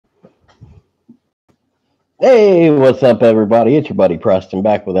Hey, what's up, everybody? It's your buddy Preston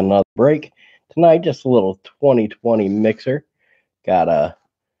back with another break. Tonight, just a little 2020 mixer. Got a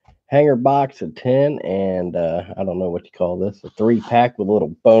hanger box of 10 and I don't know what you call this, a 3-pack with a little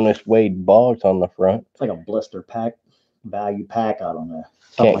bonus Wade Boggs on the front. It's like a blister pack, value pack. I don't know.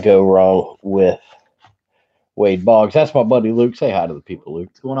 Can't like go wrong with Wade Boggs. That's my buddy Luke. Say hi to the people, Luke.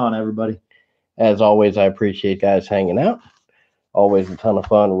 What's going on, everybody? As always, I appreciate guys hanging out. Always a ton of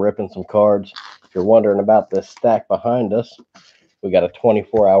fun ripping some cards. If you're wondering about this stack behind us, we got a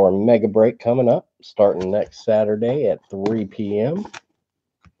 24-hour mega break coming up starting next Saturday at 3 p.m.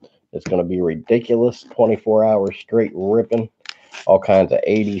 It's going to be ridiculous. 24 hours straight ripping. All kinds of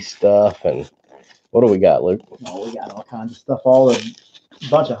 80s stuff. And what do we got, Luke? Oh, we got all kinds of stuff. All a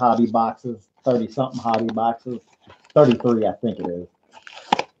bunch of hobby boxes, 30-something hobby boxes. 33, I think it is.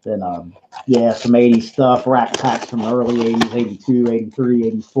 Then, some 80s stuff. Rack packs from the early 80s, 82, 83,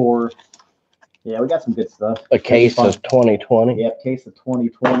 84. Yeah, we got some good stuff. A case of 2020. Yep, case of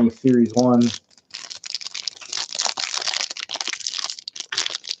 2020, Series 1.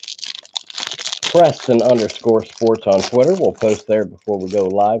 Preston_sports on Twitter. We'll post there before we go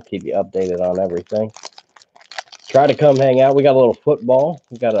live. Keep you updated on everything. Try to come hang out. We got a little football.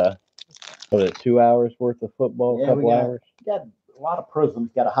 We got 2 hours worth of football, Yeah, couple hours. We got a lot of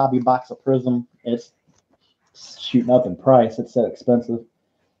Prisms. Got a hobby box of Prism. It's shooting up in price. It's so expensive.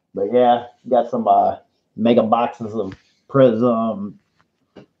 But yeah, got some mega boxes of Prism.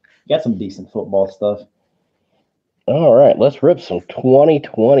 Got some decent football stuff. All right, let's rip some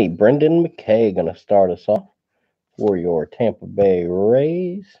 2020. Brendan McKay going to start us off for your Tampa Bay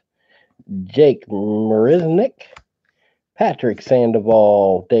Rays. Jake Marisnick, Patrick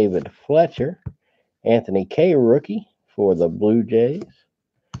Sandoval, David Fletcher, Anthony K. rookie for the Blue Jays.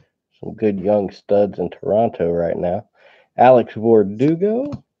 Some good young studs in Toronto right now. Alex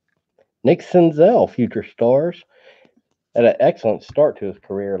Verdugo, Nick Senzel, future stars. Had an excellent start to his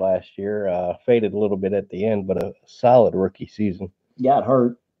career last year. Faded a little bit at the end, but a solid rookie season. Got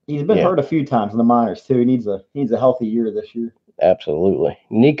hurt. He's been hurt a few times in the minors too. He needs a healthy year this year. Absolutely.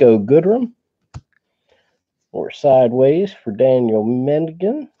 Nico Goodrum, or sideways for Daniel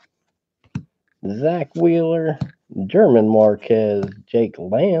Mendigan. Zach Wheeler, German Marquez, Jake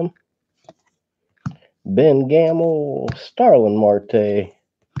Lamb, Ben Gamble, Starlin Marte,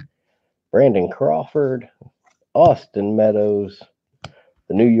 Brandon Crawford, Austin Meadows,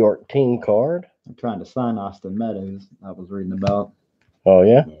 the New York team card. I'm trying to sign Austin Meadows. I was reading about. Oh,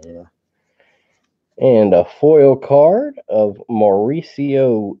 yeah? Yeah. And a foil card of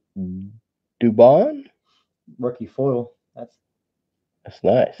Mauricio Dubon. Rookie foil. That's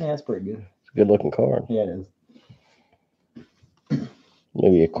nice. Yeah, that's pretty good. It's a good looking card. Yeah, it is.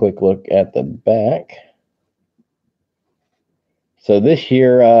 Maybe a quick look at the back. So this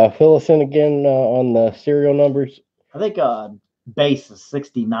year, fill us in again on the serial numbers. I think base is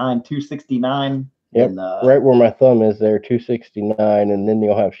 69, 269. Yep, and, right where my thumb is there, 269, and then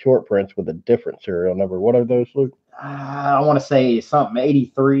you'll have short prints with a different serial number. What are those, Luke? I want to say something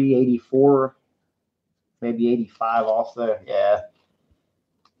 83, 84, maybe 85 also. Yeah.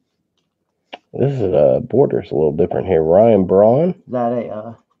 This is border's a little different here. Ryan Braun. Is that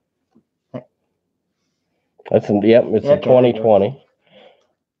a It's a 2020.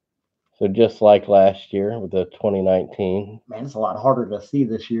 So just like last year with the 2019. Man, it's a lot harder to see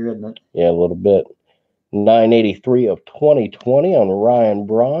this year, isn't it? Yeah, a little bit. 983 of 2020 on Ryan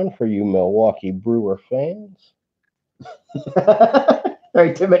Braun for you Milwaukee Brewer fans. There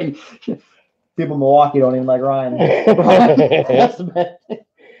are too many people in Milwaukee don't even like Ryan.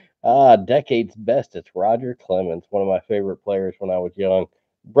 Decade's best. It's Roger Clemens, one of my favorite players when I was young.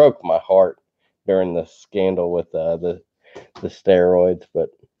 Broke my heart during the scandal with the steroids,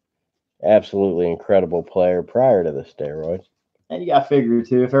 but absolutely incredible player prior to the steroids. And you got to figure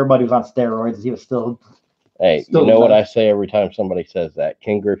too, if everybody was on steroids, he was still. Hey, you know what I say every time somebody says that?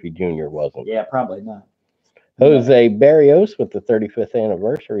 King Griffey Jr. wasn't. Yeah, probably not. Jose Barrios with the 35th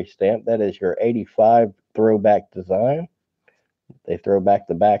anniversary stamp. That is your 85 throwback design. They throw back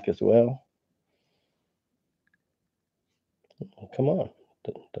the back as well. Come on.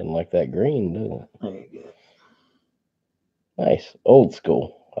 Doesn't like that green, does it? There you go. Nice. Old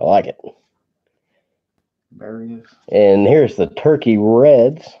school. I like it. Barrios. And here's the Turkey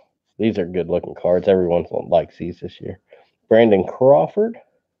Reds. These are good looking cards. Everyone likes these this year. Brandon Crawford.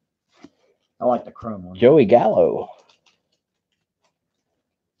 I like the chrome one. Joey Gallo.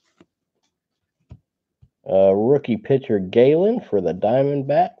 Rookie pitcher Galen for the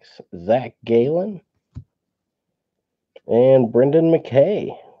Diamondbacks. Zach Galen. And Brendan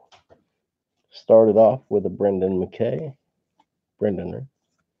McKay. Started off with a Brendan McKay. Brendan.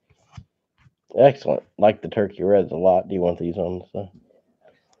 Excellent. Like the Turkey Reds a lot. Do you want these on?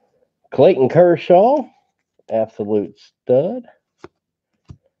 Clayton Kershaw, absolute stud.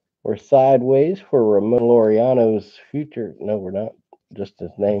 We're sideways for Ramon Laureano's future. No, we're not. Just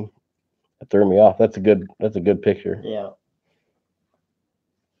his name. It threw me off. That's a good picture. Yeah.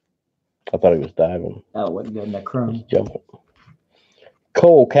 I thought he was diving. That wasn't good in the chrome. He's jumping.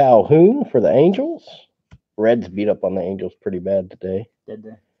 Cole Calhoun for the Angels. Reds beat up on the Angels pretty bad today. Did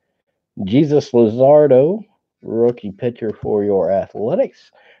they? Jesus Luzardo, rookie pitcher for your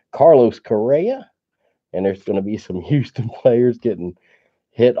Athletics. Carlos Correa. And there's going to be some Houston players getting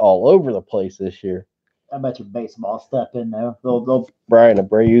hit all over the place this year. I bet you baseball step in there. They'll Brian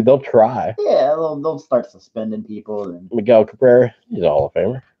Abreu, they'll try. yeah, they'll start suspending people and Miguel Cabrera, he's a Hall of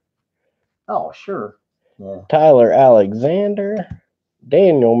Famer. oh sure. Yeah. Tyler Alexander,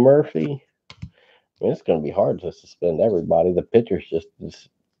 Daniel Murphy. I mean, it's going to be hard to suspend everybody. The pitcher's just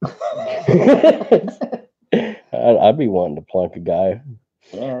I'd be wanting to plunk a guy.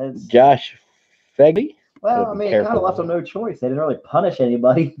 Yeah. It's, Josh Feggy. well, Gotta I be mean, it kind careful. of left them no choice. They didn't really punish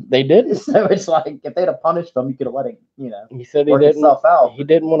anybody. They didn't. So it's like if they'd have punished them, you could have let it, He said he work didn't. itself out. He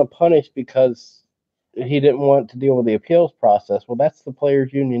didn't want to punish because he didn't want to deal with the appeals process. Well, that's the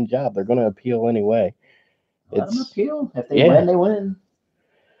players' union job. They're going to appeal anyway. Let them It's appeal. If they yeah. win, they win.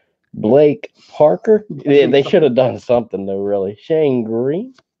 Blake Parker. They should have done something though. Really, Shane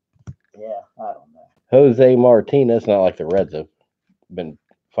Green, Yeah, I don't know. Jose Martinez. Not like the Reds have been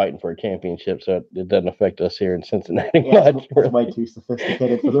fighting for a championship, so it doesn't affect us here in Cincinnati Yeah, much. it's way too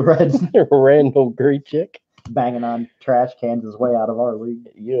sophisticated for the Reds. Randall Grichuk. Banging on trash cans his way out of our league.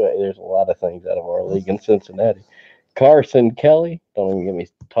 Yeah, there's a lot of things out of our league in Cincinnati. Carson Kelly. Don't even get me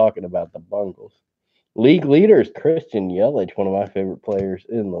talking about the Bungles. League leaders, Christian Yelich, one of my favorite players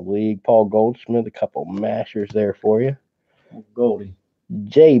in the league. Paul Goldschmidt, a couple mashers there for you. Goldie.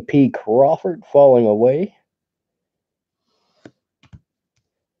 J.P. Crawford falling away.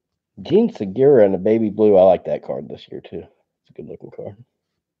 Gene Segura in the baby blue. I like that card this year, too. It's a good looking card.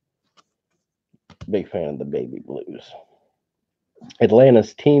 Big fan of the baby blues.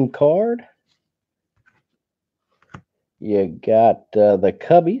 Atlanta's team card. You got the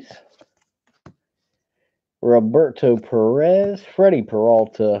Cubbies. Roberto Perez, Freddie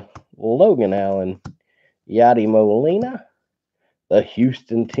Peralta, Logan Allen, Yadi Molina, the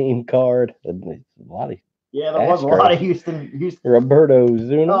Houston team card. A lot of Yeah, there was a lot of Houston. Roberto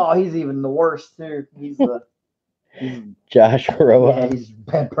Zuna. Oh, he's even the worst too. He's the Josh Roa. yeah, he's a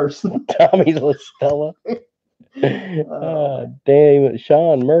bad person. Tommy LaStella.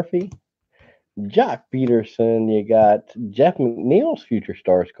 Sean Murphy. Jock Peterson. You got Jeff McNeil's Future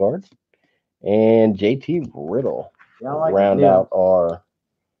Stars card. And JT Riddle. Yeah, I like round McNeil. out our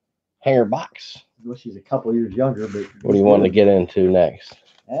hanger box. I wish he's a couple years younger, but What do you want to get into next?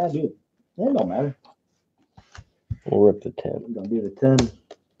 Yeah, dude. It don't matter. We'll rip the 10. I'm gonna do the 10.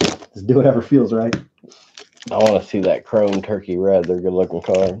 Just do whatever feels right. I want to see that Chrome Turkey Red. They're good looking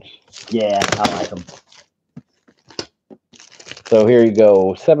cards. Yeah, I like them. So here you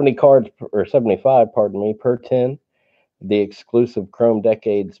go. 70 cards, or 75, pardon me, per 10. The exclusive Chrome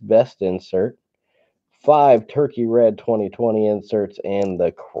Decades Best insert. 5 Turkey Red 2020 inserts and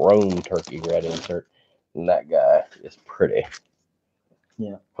the Chrome Turkey Red insert. And that guy is pretty.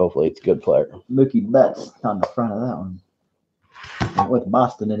 Yeah. Hopefully it's a good player. Mookie Betts on the front of that one. Not with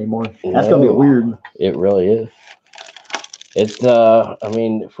Boston anymore. That's gonna be No. weird. It really is. It's I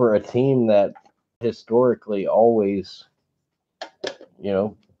mean, for a team that historically always,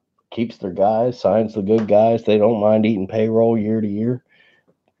 keeps their guys, signs the good guys, they don't mind eating payroll year to year.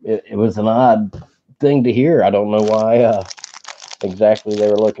 It was an odd thing to hear. I don't know why exactly they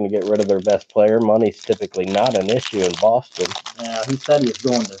were looking to get rid of their best player. Money's typically not an issue in Boston. Yeah, he said he was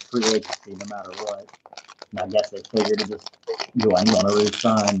going to free agency no matter what. And I guess they figured to just go and want to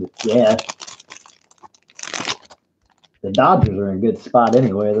re-sign. But yeah, the Dodgers are in a good spot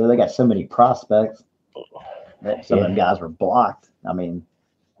anyway. They got so many prospects that some of them guys were blocked. I mean,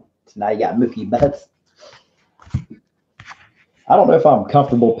 so now you got Mookie Betts. I don't know if I'm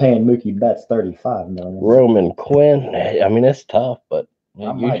comfortable paying Mookie Betts $35 million. Roman Quinn, I mean, it's tough, but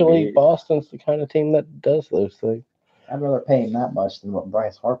I might usually be. Boston's the kind of team that does those things. I'd rather pay him that much than what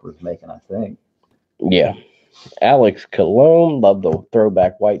Bryce Harper's making, I think. Yeah. Alex Colon, love the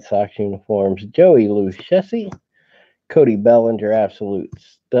throwback White Sox uniforms. Joey Lucchesi, Cody Bellinger, absolute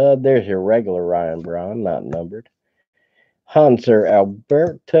stud. There's your regular Ryan Braun, not numbered. Hanser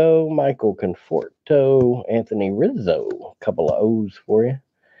Alberto, Michael Conforto, Anthony Rizzo, a couple of O's for you.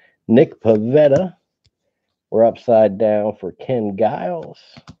 Nick Pavetta, we're upside down for Ken Giles.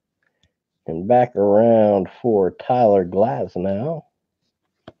 And back around for Tyler Glasnow.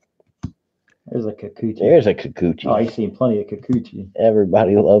 There's a Kikuchi. There's a Kikuchi. Oh, he's seen plenty of Kikuchi.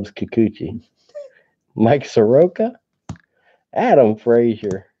 Everybody loves Kikuchi. Mike Soroka, Adam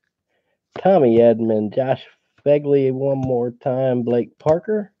Frazier, Tommy Edmond, Josh Fegley one more time, Blake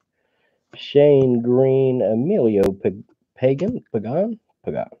Parker, Shane Green, Emilio Pagan,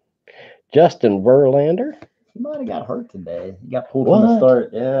 Justin Verlander. He might have got hurt today. He got pulled from the start.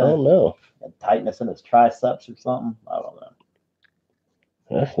 Yeah. Oh no. Had tightness in his triceps or something. I don't know.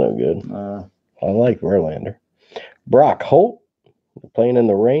 That's no good. I like Verlander. Brock Holt, playing in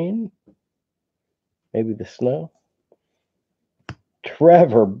the rain. Maybe the snow.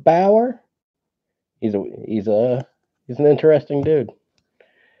 Trevor Bauer. He's an interesting dude.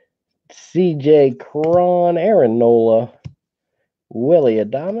 CJ Cron, Aaron Nola, Willie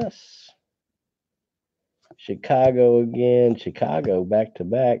Adames. Chicago again, Chicago back to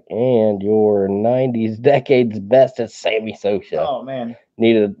back, and your 90s decades best is Sammy Sosa. Oh man.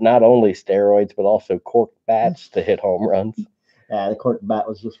 Needed not only steroids but also cork bats to hit home runs. Yeah, the cork bat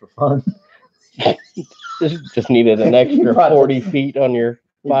was just for fun. Just needed an extra 40 feet on your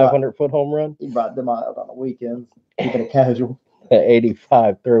 500-foot home run. He brought them out on the weekends, keeping it casual. The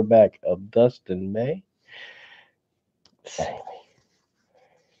 85 throwback of Dustin May. Sammy.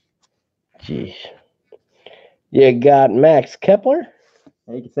 Jeez. You got Max Kepler.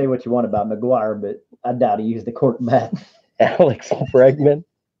 Now, you can say what you want about McGuire, but I doubt he used the cork bat. Alex Bregman.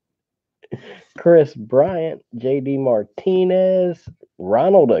 Chris Bryant. JD Martinez.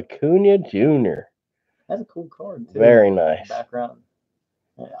 Ronald Acuna Jr. That's a cool card, too. Very nice. Background.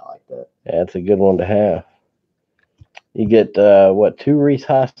 Yeah, I like that. Yeah, it's a good one to have. You get, 2 Rhys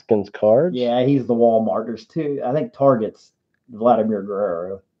Hoskins cards? Yeah, he's the Walmart. There's 2. I think Target's Vladimir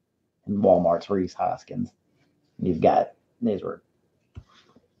Guerrero and Walmart's Rhys Hoskins. These were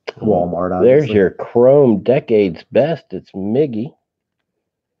Walmart. Obviously. There's your Chrome Decades Best. It's Miggy.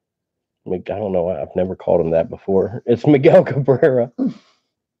 I don't know why I've never called him that before. It's Miguel Cabrera.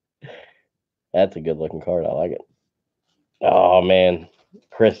 That's a good looking card. I like it. Oh man,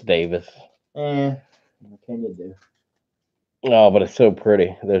 Chris Davis. What can you do? Oh, but it's so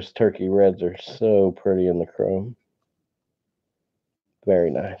pretty. Those turkey reds are so pretty in the chrome.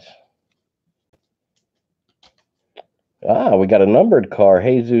 Very nice. We got a numbered car.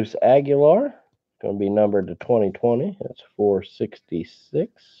 Jesus Aguilar. Going to be numbered to 2020. That's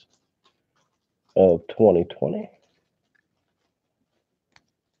 466 of 2020.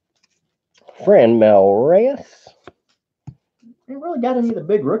 Franmil Reyes. We ain't really got any of the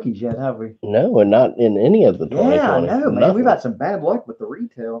big rookies yet, have we? No, and not in any of the 2020. Yeah, I know, man. Nothing. We've had some bad luck with the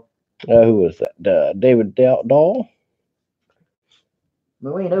retail. Who was that? David Dahl?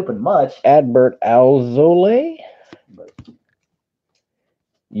 We ain't opened much. Adbert Alzole.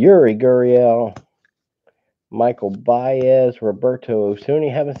 Yuri Gurriel. Michael Baez. Roberto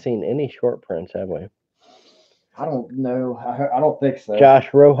Osuna. Haven't seen any short prints, have we? I don't know. I don't think so.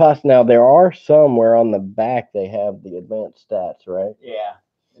 Josh Rojas. Now, there are some where on the back they have the advanced stats, right? Yeah.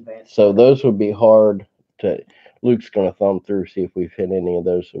 Advanced so those would be hard to... Luke's going to thumb through, see if we've hit any of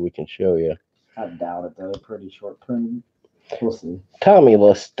those so we can show you. I doubt it, though. Pretty short print. We'll see. Tommy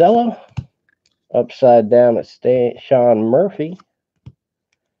La Stella. Upside down, it's Sean Murphy.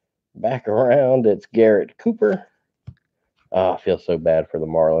 Back around, it's Garrett Cooper. Oh, I feel so bad for the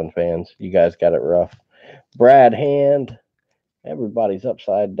Marlin fans. You guys got it rough. Brad Hand. Everybody's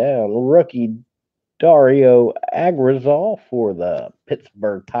upside down. Rookie Dario Agrizal for the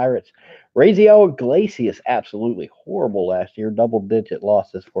Pittsburgh Pirates. Raziel Iglesias, absolutely horrible last year. Double-digit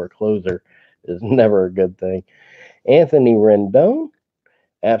losses for a closer is never a good thing. Anthony Rendon,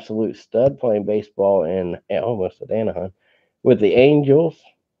 absolute stud, playing baseball in almost at Anaheim with the Angels.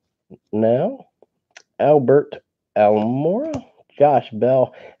 Now, Albert Almora. Josh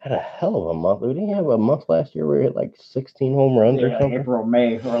Bell had a hell of a month. Didn't he have a month last year where he had like 16 home runs or something? April,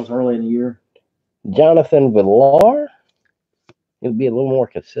 May, or it was early in the year. Jonathan Villar. He'll be a little more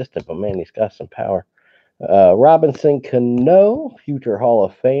consistent, but man, he's got some power. Robinson Cano, future Hall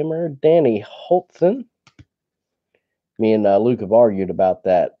of Famer. Danny Holtzen. Me and Luke have argued about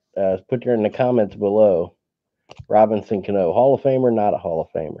that. Put your in the comments below. Robinson Cano, Hall of Famer, not a Hall of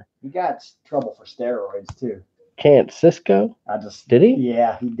Famer. He got trouble for steroids too. Chance Cisco. Did he?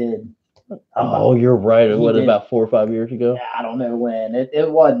 Yeah, he did. Oh, you're right. What, about 4 or 5 years ago? Yeah, I don't know when.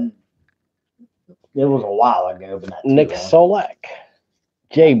 It wasn't. It was a while ago, but not Nick long. Solak.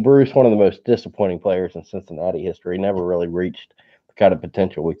 Jay Bruce, one of the most disappointing players in Cincinnati history. Never really reached the kind of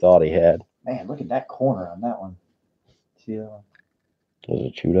potential we thought he had. Man, look at that corner on that one. See that one? Was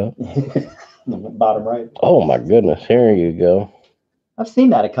it chewed up? The bottom right. Oh, my goodness. Here you go. I've seen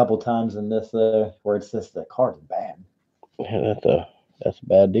that a couple times in this where it's just the card's bad. Yeah, that's a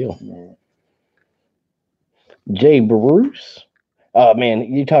bad deal. Yeah. Jay Bruce. Oh man,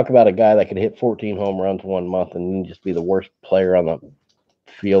 you talk about a guy that could hit 14 home runs 1 month and then just be the worst player on the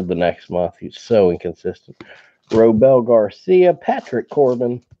field the next month. He's so inconsistent. Robel Garcia, Patrick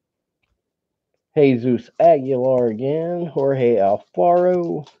Corbin, Jesus Aguilar again, Jorge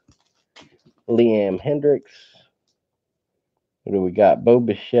Alfaro, Liam Hendricks. Who do we got? Bo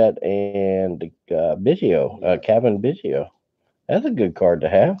Bichette and Biggio, Kevin Biggio. That's a good card to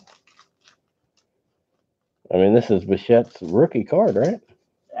have. I mean, this is Bichette's rookie card, right?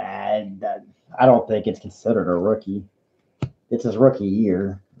 I don't think it's considered a rookie. It's his rookie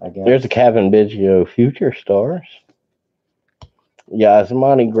year, I guess. There's a Kevin Biggio Future Stars.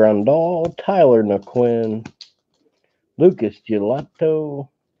 Yasmani Grandal, Tyler Naquin, Lucas Gelato,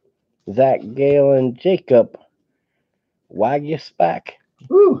 Zach Galen, Jacob Waguespack.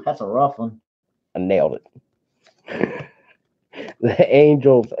 Ooh, that's a rough one. I nailed it. The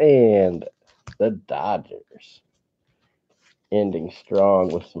Angels and the Dodgers. Ending strong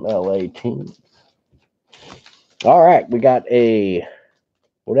with some LA teams. All right, we got a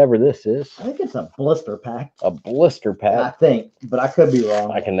whatever this is. I think it's a blister pack. A blister I pack. think, but I could be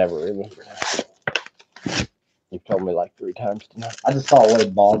wrong. I can never remember. You've told me like 3 times tonight. I just saw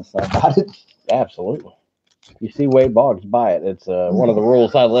Wade Boggs say about it. Absolutely. If you see Wade Boggs, buy it. It's one of the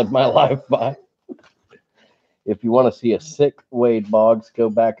rules I live my life by. If you want to see a sick Wade Boggs, go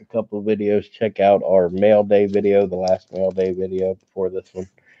back a couple of videos. Check out our mail day video, the last mail day video before this one.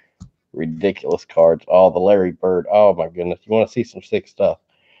 Ridiculous cards. Oh, the Larry Bird. Oh, my goodness. You want to see some sick stuff,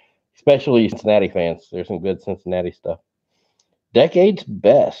 especially Cincinnati fans. There's some good Cincinnati stuff. Decade's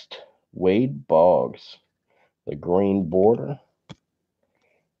best, Wade Boggs. The green border.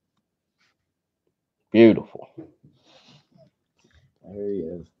 Beautiful. There he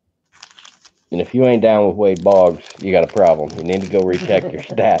is. And if you ain't down with Wade Boggs, you got a problem. You need to go recheck your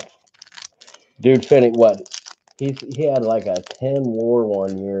stats. Dude finished what? He had like a 10 WAR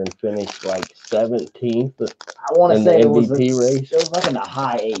 1 year and finished like 17th I want to in say the it was MVP race. It was like in the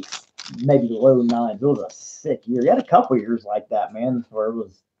high 8s, maybe low 9s. It was a sick year. He had a couple years like that, man, where it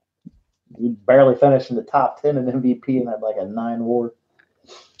was he barely finished in the top 10 in MVP and had like a 9 WAR.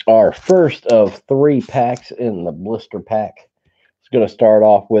 Our first of 3 packs in the blister pack. It's going to start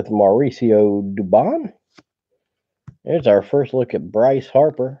off with Mauricio Dubon. There's our first look at Bryce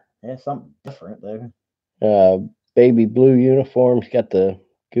Harper. Yeah, something different there. Baby blue uniform. He's got the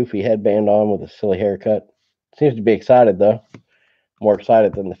goofy headband on with a silly haircut. Seems to be excited, though. More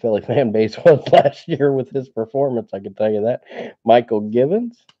excited than the Philly fan base was last year with his performance, I can tell you that. Michael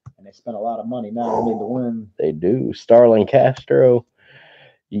Givens. And they spent a lot of money now. They need to win. They do. Starlin Castro.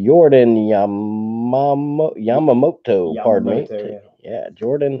 Jordan Yamamoto. Pardon me. Yeah,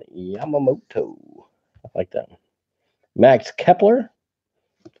 Jordan Yamamoto. I like that one. Max Kepler.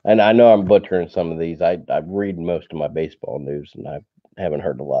 And I know I'm butchering some of these. I read most of my baseball news, and I haven't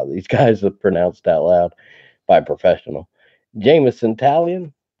heard a lot of these guys pronounced out loud by a professional. Jameson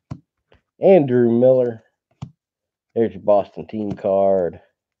Taillon, Andrew Miller. There's your Boston team card.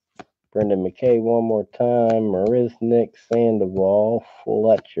 Brendan McKay one more time. Marisnick, Sandoval,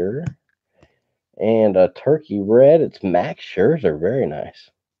 Fletcher. And a turkey red. It's Max Scherzer. Very nice.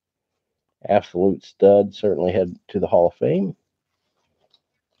 Absolute stud. Certainly head to the Hall of Fame.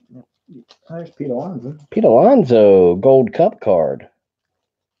 There's Pete Alonso. Pete Alonso, Gold Cup card.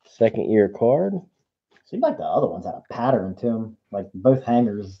 Second year card. Seemed like the other ones had a pattern to them. Like both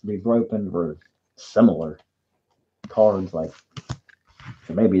hangers we've opened were similar cards. Like,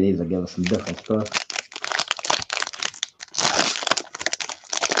 so maybe these will give us some different stuff.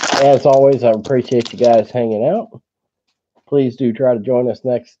 As always, I appreciate you guys hanging out. Please do try to join us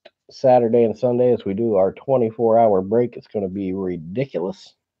next Saturday and Sunday as we do our 24-hour break. It's going to be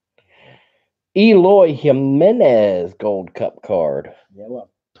ridiculous. Eloy Jimenez Gold Cup card. Yeah, well,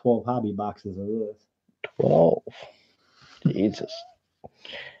 12 hobby boxes of this. 12. Jesus.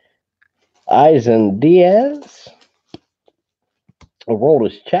 Eisen Diaz.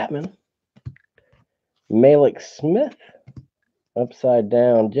 Aroldis Chapman. Malik Smith. Upside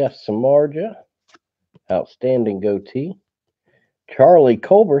down Jeff Samardzija. Outstanding goatee. Charlie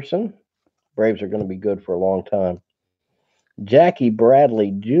Culberson. Braves are going to be good for a long time. Jackie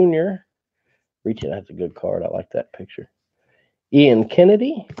Bradley Jr. Reaching, that's a good card. I like that picture. Ian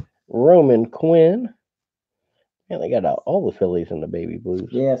Kennedy. Roman Quinn. Man, they got all the Phillies in the baby blues.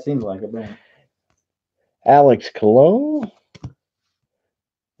 Yeah, it seems like it, man. Alex Colon.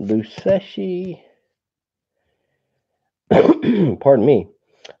 Lucchesi. Pardon me.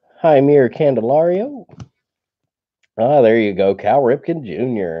 Jaime Candelario. Ah, there you go. Cal Ripken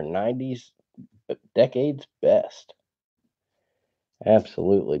Jr. 90s decades best.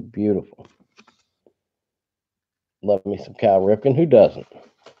 Absolutely beautiful. Love me some Cal Ripken. Who doesn't?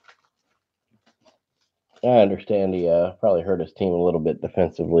 I understand he probably hurt his team a little bit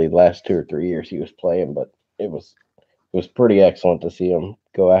defensively the last 2 or 3 years he was playing, but it was pretty excellent to see him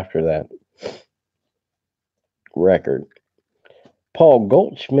go after that record. Paul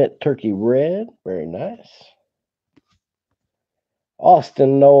Goldschmidt, Turkey Red. Very nice.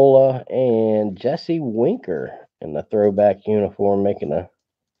 Austin Nola and Jesse Winker in the throwback uniform making a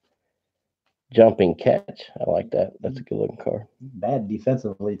jumping catch. I like that. That's a good looking card. Bad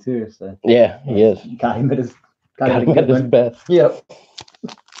defensively too. So Yeah, he is. Got him at his best. Yep.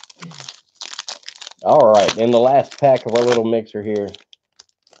 All right, in the last pack of our little mixer here,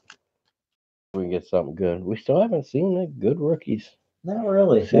 we can get something good. We still haven't seen the good rookies. Not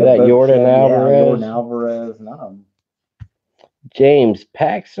really. See that Jordan Alvarez? Yeah, Jordan Alvarez. No. James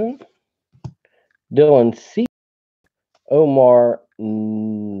Paxson, Dylan C. Omar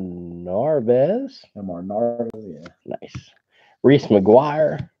Narvaez. Omar Narvaez, yeah. Nice. Reese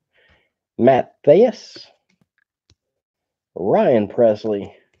McGuire, Matt Thayus, Ryan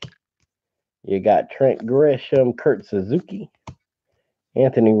Presley. You got Trent Grisham, Kurt Suzuki,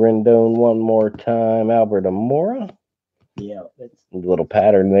 Anthony Rendon one more time, Albert Amora. Yeah. A little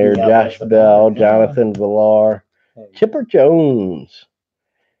pattern there. Yeah, Josh Bell, Jonathan Villar, Hey. Chipper Jones.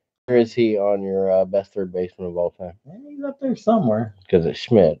 Where is he on your best third baseman of all time? He's up there somewhere. Because it's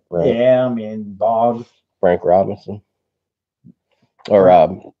Schmidt, right? Yeah, I mean, Boggs. Frank Robinson.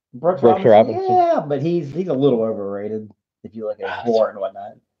 Or Brooks Robinson. Yeah, but he's a little overrated if you look at his WAR and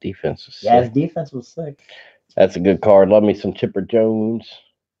whatnot. Defense was Yeah, his sick. defense was sick. That's a good card. Love me some Chipper Jones.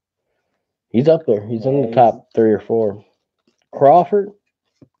 He's up there. He's in the top 3 or 4. Crawford.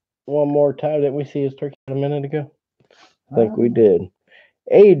 One more time. Didn't we see his turkey a minute ago? I think we did.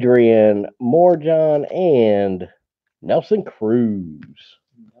 Adrian Morjon and Nelson Cruz.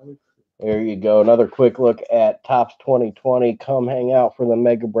 There you go. Another quick look at Topps 2020. Come hang out for the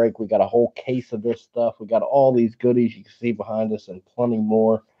mega break. We got a whole case of this stuff. We got all these goodies you can see behind us and plenty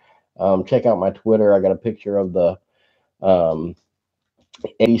more. Check out my Twitter. I got a picture of the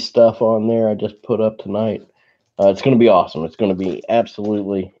Eddie stuff on there I just put up tonight. It's going to be awesome. It's going to be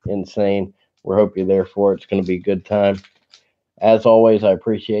absolutely insane. We hope you're there for it. It's going to be a good time. As always, I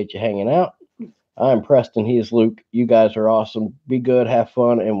appreciate you hanging out. I'm Preston. He is Luke. You guys are awesome. Be good, have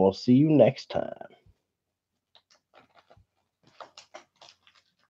fun, and we'll see you next time.